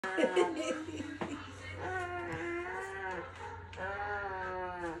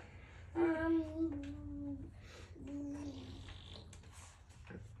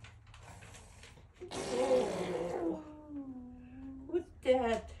Oh, what's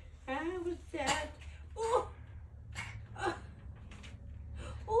that? Huh? What's that? Oh,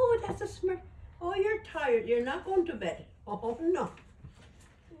 oh, that's a smart. Oh, you're tired. You're not going to bed. Oh, no.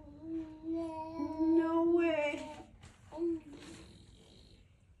 No way.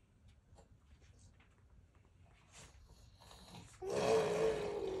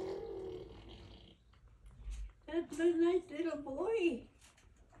 That's a nice little boy.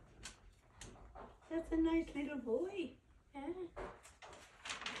 That's a nice little boy. Yeah.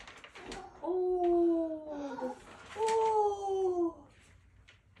 Oh. Oh.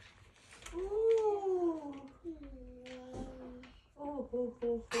 Oh. Oh, oh,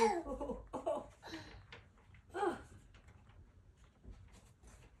 oh, oh, oh, oh. Oh.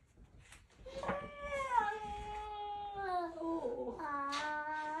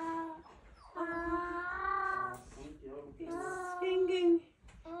 Singing.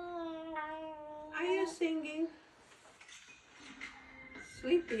 Are you singing?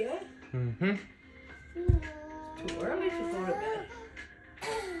 Sleepy, eh? Mm-hmm. Too early to go to bed.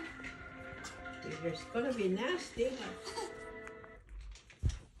 It's gonna be nasty.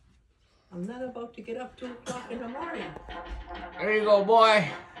 I'm not about to get up 2 o'clock in the morning. There you go, boy.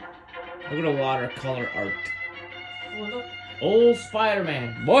 Look at the watercolor art. Oh, look. Old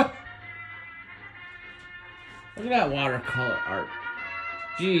Spider-Man, boy. Look at that watercolor art.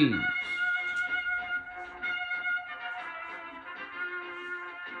 Jeez.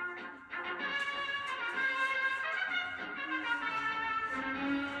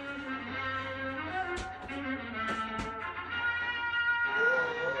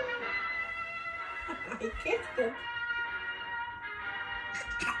 I kissed him.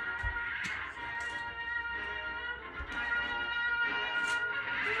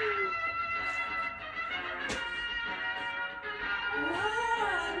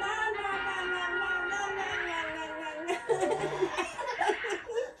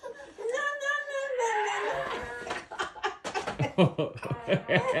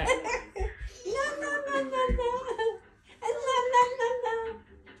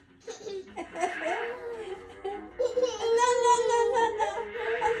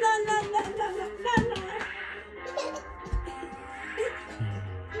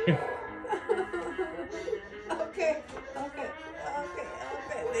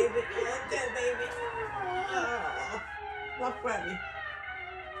 Okay, baby. Okay, baby. Oh, walk ready.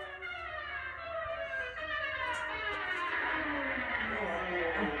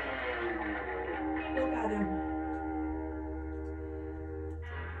 Look at him.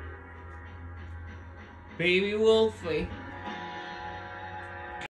 Baby Wolfie.